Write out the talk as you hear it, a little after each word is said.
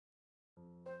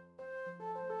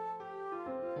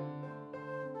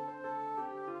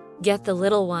Get the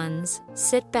little ones,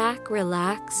 sit back,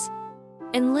 relax,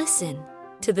 and listen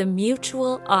to the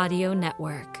Mutual Audio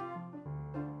Network.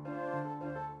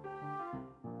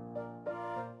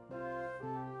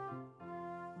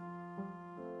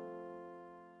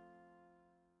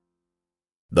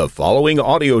 The following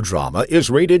audio drama is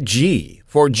rated G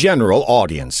for general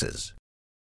audiences.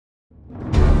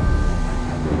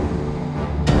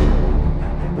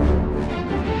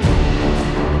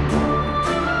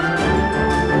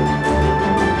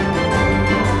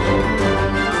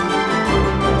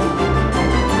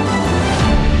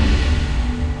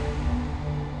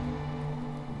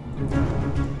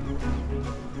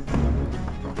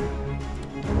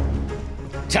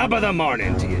 Top of the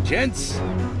morning to you, gents.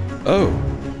 Oh,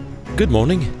 good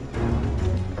morning.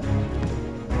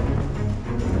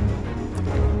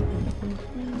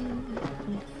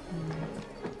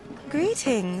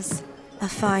 Greetings. A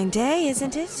fine day,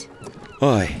 isn't it?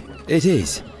 Aye, it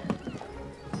is.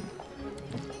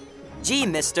 Gee,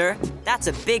 mister, that's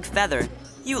a big feather.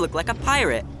 You look like a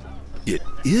pirate. It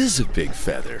is a big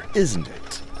feather, isn't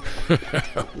it?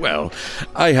 Well,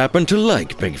 I happen to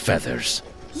like big feathers.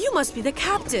 You must be the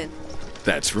captain.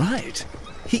 That's right.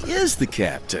 He is the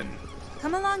captain.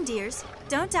 Come along, dears.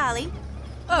 Don't dally.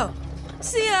 Oh,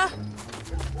 see ya.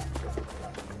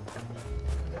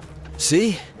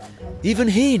 See? Even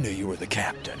he knew you were the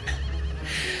captain.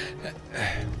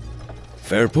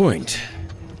 Fair point.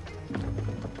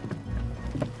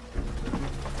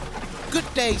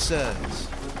 Good day, sirs.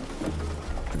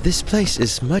 This place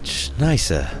is much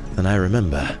nicer than I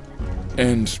remember.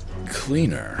 And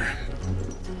cleaner.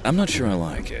 I'm not sure I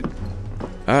like it.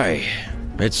 Aye,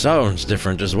 it sounds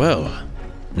different as well.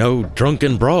 No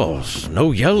drunken brawls,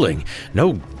 no yelling,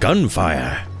 no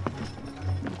gunfire.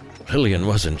 Lillian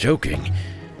wasn't joking.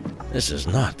 This is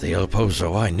not the El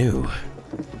Pozo I knew.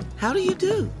 How do you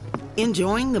do?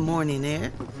 Enjoying the morning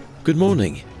air? Good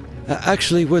morning.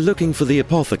 Actually, we're looking for the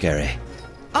apothecary.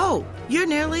 Oh, you're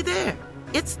nearly there.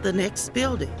 It's the next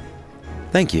building.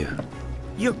 Thank you.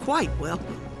 You're quite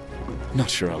welcome. Not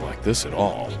sure I like this at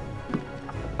all.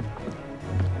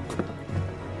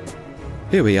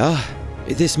 Here we are.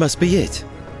 This must be it.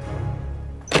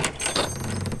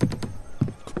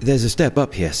 There's a step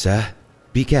up here, sir.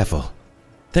 Be careful.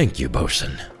 Thank you,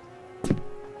 bosun.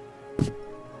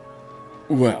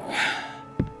 Well,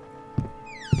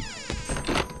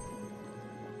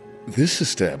 this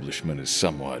establishment is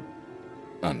somewhat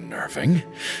unnerving.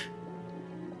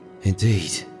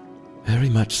 Indeed. Very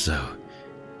much so.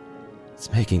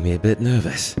 It's making me a bit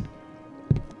nervous.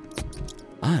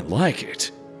 I like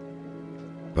it.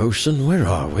 Bosun, where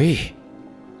are we?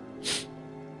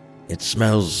 It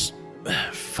smells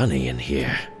funny in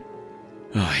here.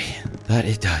 Aye, that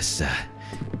it does, sir.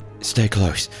 Stay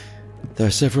close. There are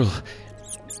several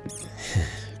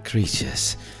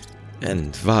creatures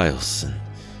and vials and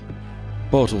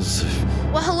bottles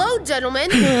of... Well, hello, gentlemen.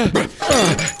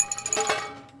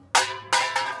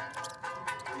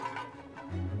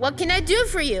 What can I do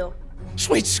for you?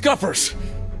 Sweet scuffers!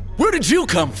 Where did you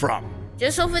come from?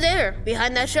 Just over there,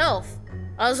 behind that shelf.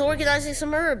 I was organizing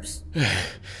some herbs.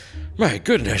 My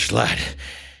goodness, lad.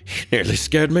 You nearly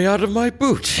scared me out of my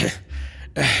boot.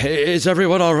 Is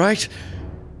everyone all right?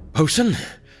 Bosun?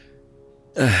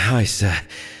 Aye, sir.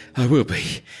 I will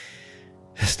be.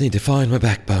 Just need to find my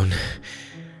backbone.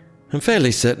 I'm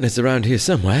fairly certain it's around here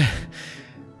somewhere.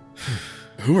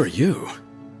 Who are you?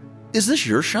 Is this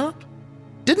your shop?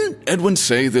 Didn't Edwin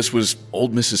say this was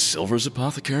old Mrs. Silver's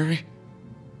apothecary?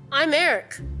 I'm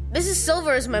Eric. Mrs.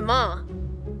 Silver is my ma.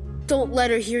 Don't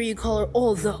let her hear you call her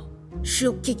old, though.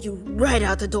 She'll kick you right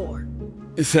out the door.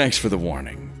 Thanks for the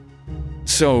warning.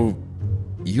 So,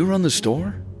 you run the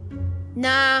store?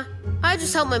 Nah, I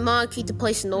just help my mom keep the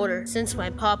place in order since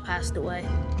my pa passed away.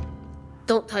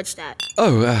 Don't touch that.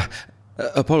 Oh,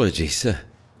 apologies.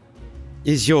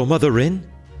 Is your mother in?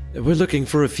 We're looking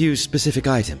for a few specific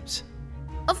items.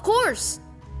 Of course.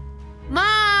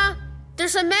 Ma,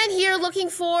 there's a man here looking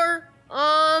for,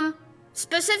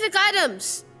 specific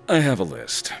items. I have a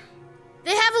list.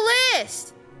 They have a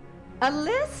list. A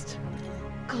list?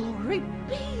 Glory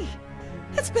be.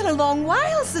 It's been a long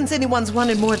while since anyone's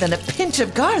wanted more than a pinch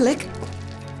of garlic.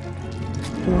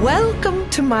 Welcome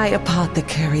to my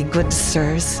apothecary, good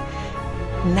sirs.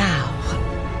 Now,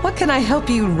 what can I help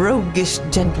you roguish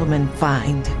gentlemen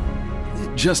find?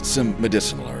 Just some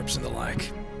medicinal herbs and the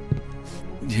like.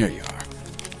 Here you are.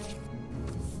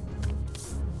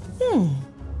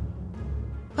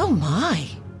 Oh my.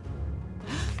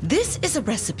 This is a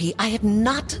recipe I have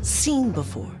not seen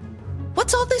before.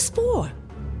 What's all this for?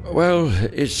 Well,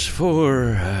 it's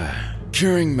for,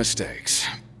 curing mistakes.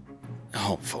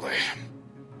 Hopefully.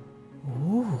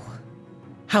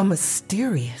 How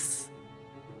mysterious.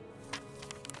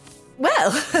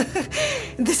 Well,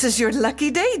 this is your lucky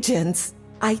day, gents.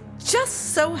 I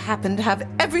just so happen to have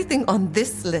everything on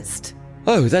this list.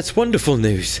 Oh, that's wonderful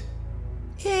news.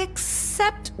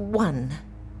 Except one.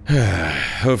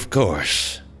 Of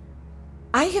course.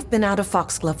 I have been out of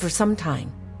foxglove for some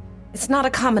time. It's not a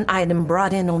common item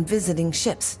brought in on visiting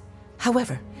ships.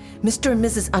 However, Mr. and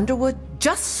Mrs. Underwood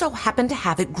just so happen to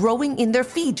have it growing in their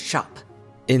feed shop.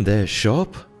 In their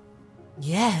shop?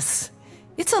 Yes.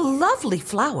 It's a lovely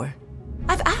flower.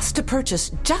 I've asked to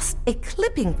purchase just a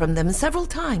clipping from them several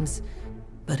times.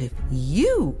 But if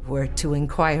you were to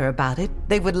inquire about it,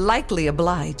 they would likely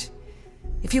oblige.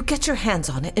 If you get your hands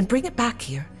on it and bring it back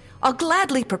here, I'll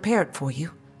gladly prepare it for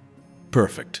you.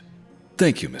 Perfect.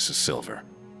 Thank you, Mrs. Silver.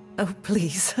 Oh,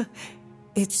 please.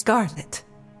 It's Scarlet.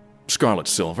 Scarlet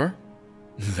Silver?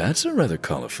 That's a rather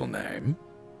colorful name.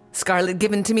 Scarlet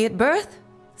given to me at birth,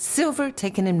 Silver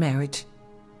taken in marriage.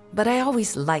 But I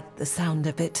always liked the sound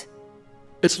of it.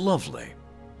 It's lovely.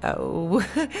 Oh,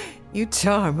 you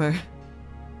charm her.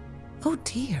 Oh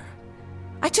dear.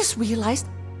 I just realized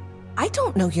I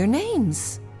don't know your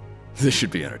names. This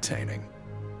should be entertaining.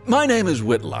 My name is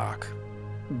Whitlock.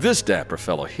 This dapper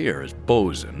fellow here is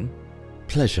Bosun.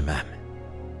 Pleasure, ma'am.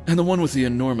 And the one with the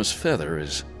enormous feather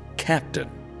is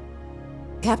Captain.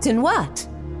 Captain what?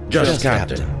 Just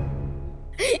Captain.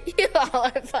 You all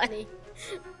are funny.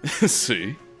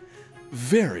 See?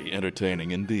 Very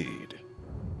entertaining indeed.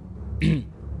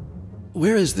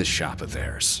 Where is this shop of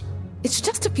theirs? It's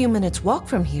just a few minutes' walk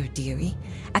from here, dearie.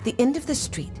 At the end of the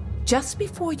street, just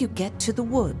before you get to the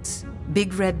woods.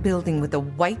 Big red building with a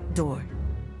white door.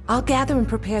 I'll gather and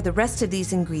prepare the rest of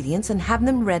these ingredients and have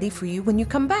them ready for you when you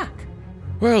come back.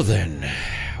 Well then,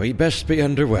 we best be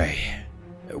underway.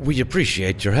 We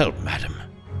appreciate your help, madam.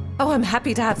 Oh, I'm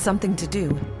happy to have something to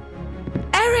do.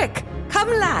 Eric! Come,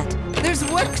 lad! There's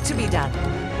work to be done.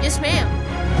 Yes, ma'am.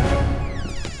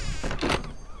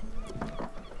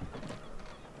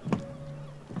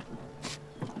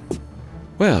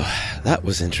 Well, that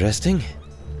was interesting.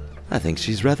 I think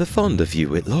she's rather fond of you,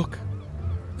 Whitlock.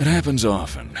 It happens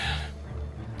often.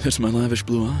 It's my lavish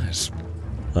blue eyes.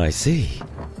 I see.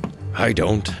 I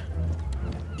don't.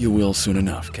 You will soon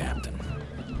enough, Captain.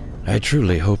 I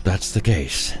truly hope that's the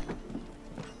case.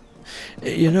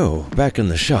 You know, back in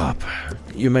the shop,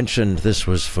 you mentioned this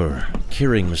was for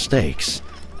curing mistakes.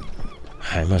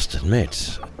 I must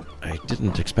admit, I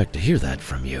didn't expect to hear that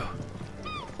from you.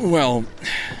 Well,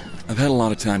 I've had a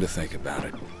lot of time to think about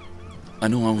it. I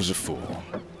know I was a fool.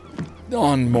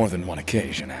 On more than one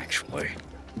occasion, actually.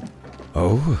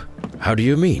 Oh? How do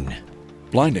you mean?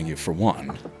 Blinding you, for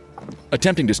one.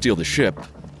 Attempting to steal the ship,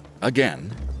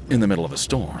 again, in the middle of a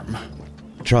storm.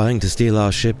 Trying to steal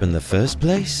our ship in the first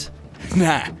place?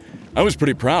 Nah, I was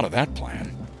pretty proud of that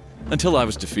plan. Until I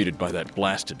was defeated by that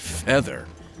blasted feather.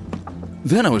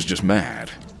 Then I was just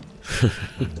mad.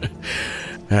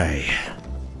 Hey.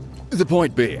 The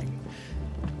point being,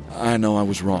 I know I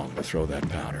was wrong to throw that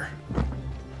powder.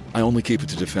 I only keep it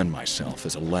to defend myself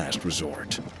as a last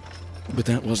resort. But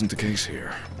that wasn't the case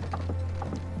here.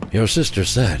 Your sister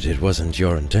said it wasn't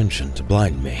your intention to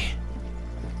blind me.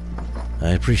 I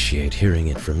appreciate hearing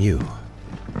it from you.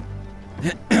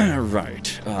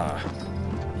 Right.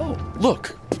 Oh,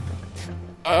 look.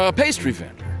 A pastry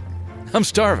vendor. I'm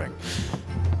starving.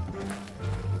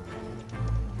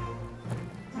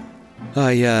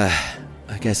 I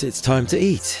guess it's time to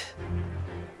eat.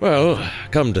 Well,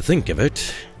 come to think of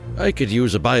it, I could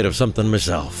use a bite of something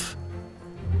myself.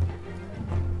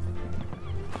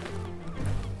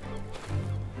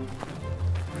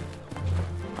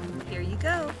 Here you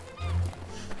go.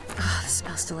 Oh, this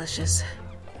smells delicious.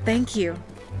 Thank you.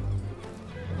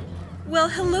 Well,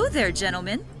 hello there,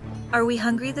 gentlemen. Are we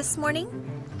hungry this morning?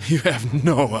 You have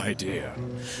no idea.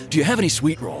 Do you have any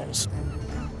sweet rolls?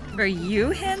 Are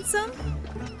you handsome?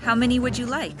 How many would you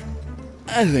like?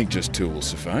 I think just 2 will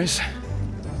suffice.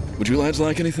 Would you lads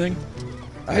like anything?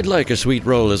 I'd like a sweet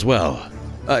roll as well.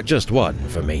 Just one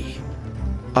for me.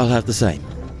 I'll have the same.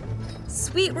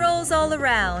 Sweet rolls all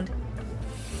around.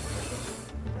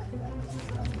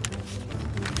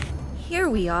 Here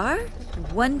we are.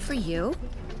 One for you.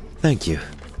 Thank you.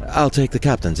 I'll take the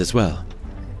captain's as well.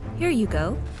 Here you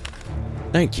go.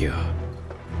 Thank you.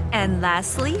 And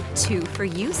lastly, 2 for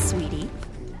you, sweetie.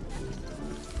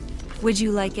 Would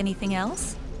you like anything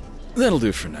else? That'll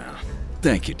do for now.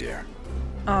 Thank you, dear.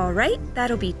 All right,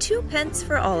 that'll be 2 pence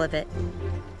for all of it.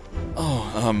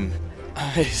 Oh,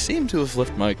 I seem to have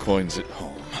left my coins at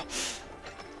home.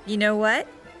 You know what?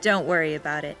 Don't worry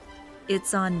about it.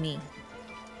 It's on me.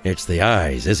 It's the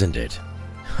eyes, isn't it?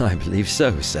 I believe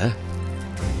so, sir.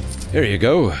 Here you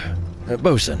go.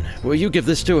 Bosun, will you give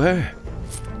this to her?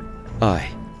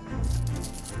 Aye.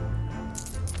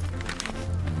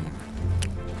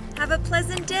 Have a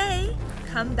pleasant day.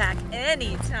 Come back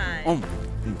anytime.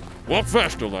 Walk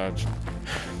faster, lads.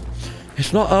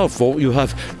 It's not our fault you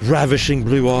have ravishing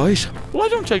blue eyes. Well, I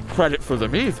don't take credit for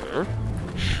them either.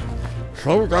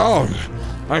 Slow down.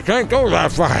 I can't go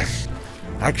that fast.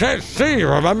 I can't see,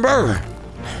 remember?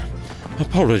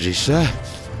 Apologies, sir.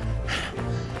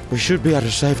 We should be at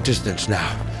a safe distance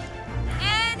now.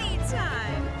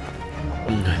 Anytime.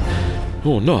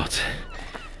 Or not.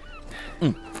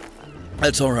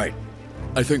 That's all right.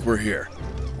 I think we're here.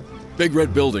 Big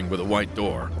red building with a white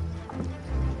door.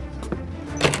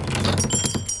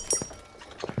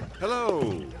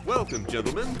 Hello. Welcome,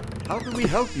 gentlemen. How can we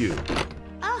help you?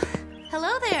 Oh,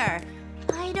 hello there.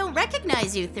 I don't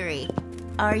recognize you three.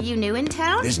 Are you new in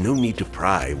town? There's no need to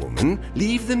pry, woman.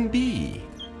 Leave them be.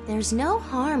 There's no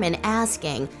harm in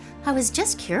asking. I was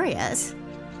just curious.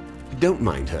 Don't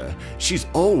mind her. She's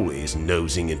always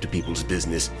nosing into people's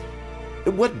business.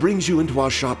 What brings you into our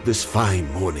shop this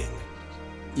fine morning?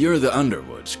 You're the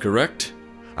Underwoods, correct?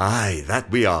 Aye, that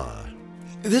we are.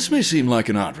 This may seem like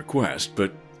an odd request,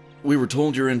 but we were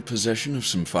told you're in possession of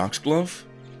some foxglove?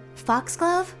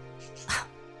 Foxglove?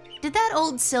 Did that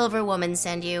old silver woman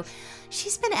send you?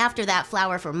 She's been after that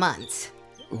flower for months.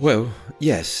 Well,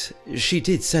 yes, she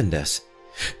did send us.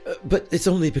 But it's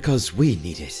only because we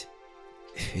need it.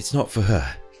 It's not for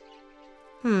her.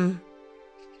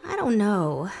 I don't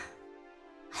know.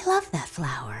 I love that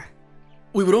flower.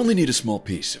 We would only need a small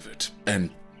piece of it, and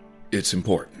it's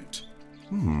important.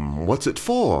 What's it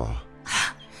for?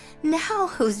 Now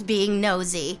who's being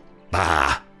nosy?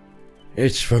 Bah!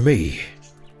 It's for me.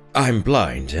 I'm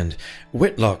blind, and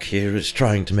Whitlock here is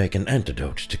trying to make an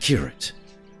antidote to cure it.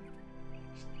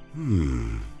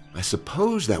 I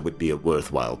suppose that would be a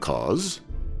worthwhile cause.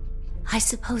 I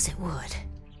suppose it would.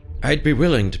 I'd be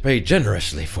willing to pay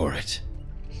generously for it.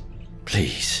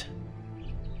 Please.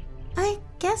 I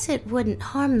guess it wouldn't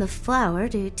harm the flower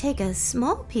to take a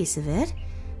small piece of it.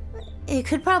 It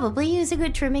could probably use a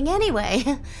good trimming anyway.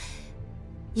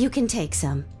 You can take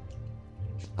some.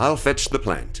 I'll fetch the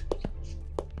plant.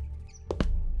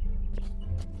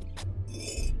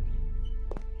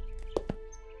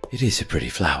 It is a pretty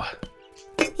flower.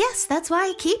 Yes, that's why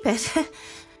I keep it.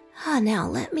 Now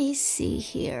let me see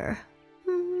here.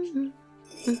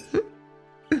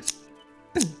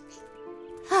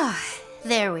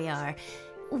 There we are.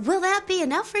 Will that be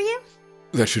enough for you?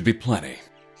 That should be plenty.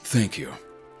 Thank you.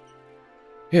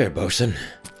 Here, Bosun.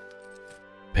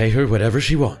 Pay her whatever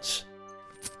she wants.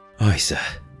 Aye, sir.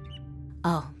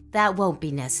 Oh, that won't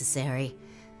be necessary.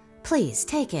 Please,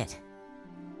 take it.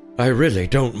 I really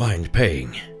don't mind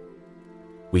paying.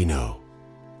 We know.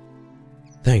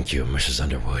 Thank you, Mrs.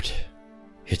 Underwood.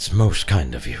 It's most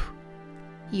kind of you.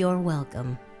 You're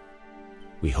welcome.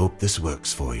 We hope this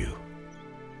works for you.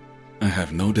 I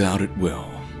have no doubt it will.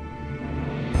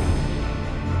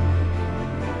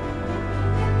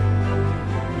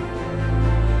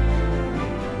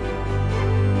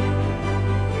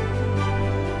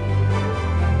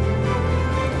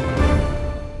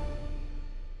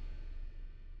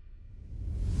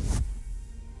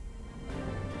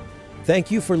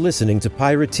 Thank you for listening to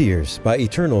Pirateers by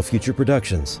Eternal Future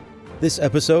Productions. This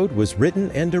episode was written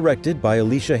and directed by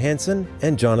Alicia Hansen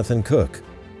and Jonathan Cook.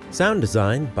 Sound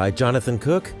design by Jonathan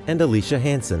Cook and Alicia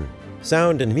Hansen.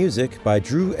 Sound and music by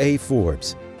Drew A.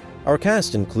 Forbes. Our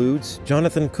cast includes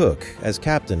Jonathan Cook as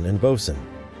Captain and Bosun,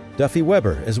 Duffy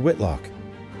Weber as Whitlock,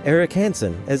 Eric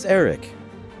Hansen as Eric,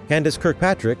 Candace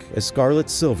Kirkpatrick as Scarlet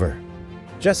Silver,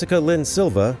 Jessica Lynn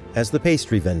Silva as the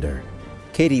pastry vendor,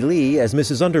 Katie Lee as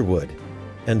Mrs. Underwood,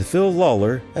 and Phil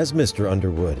Lawler as Mr.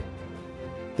 Underwood.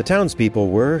 The townspeople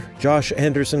were Josh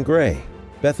Anderson Gray,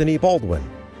 Bethany Baldwin,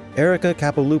 Erica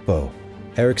Capilupo,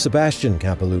 Eric Sebastian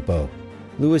Capilupo,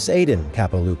 Louis Aiden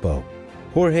Capilupo,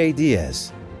 Jorge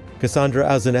Diaz, Cassandra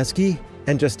Alzaneski,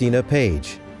 and Justina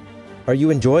Page. Are you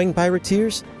enjoying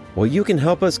Pirateers? Well, you can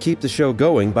help us keep the show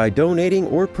going by donating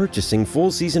or purchasing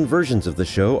full-season versions of the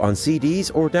show on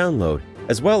CDs or download,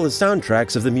 as well as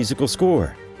soundtracks of the musical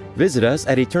score. Visit us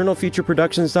at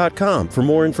eternalfutureproductions.com for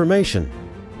more information.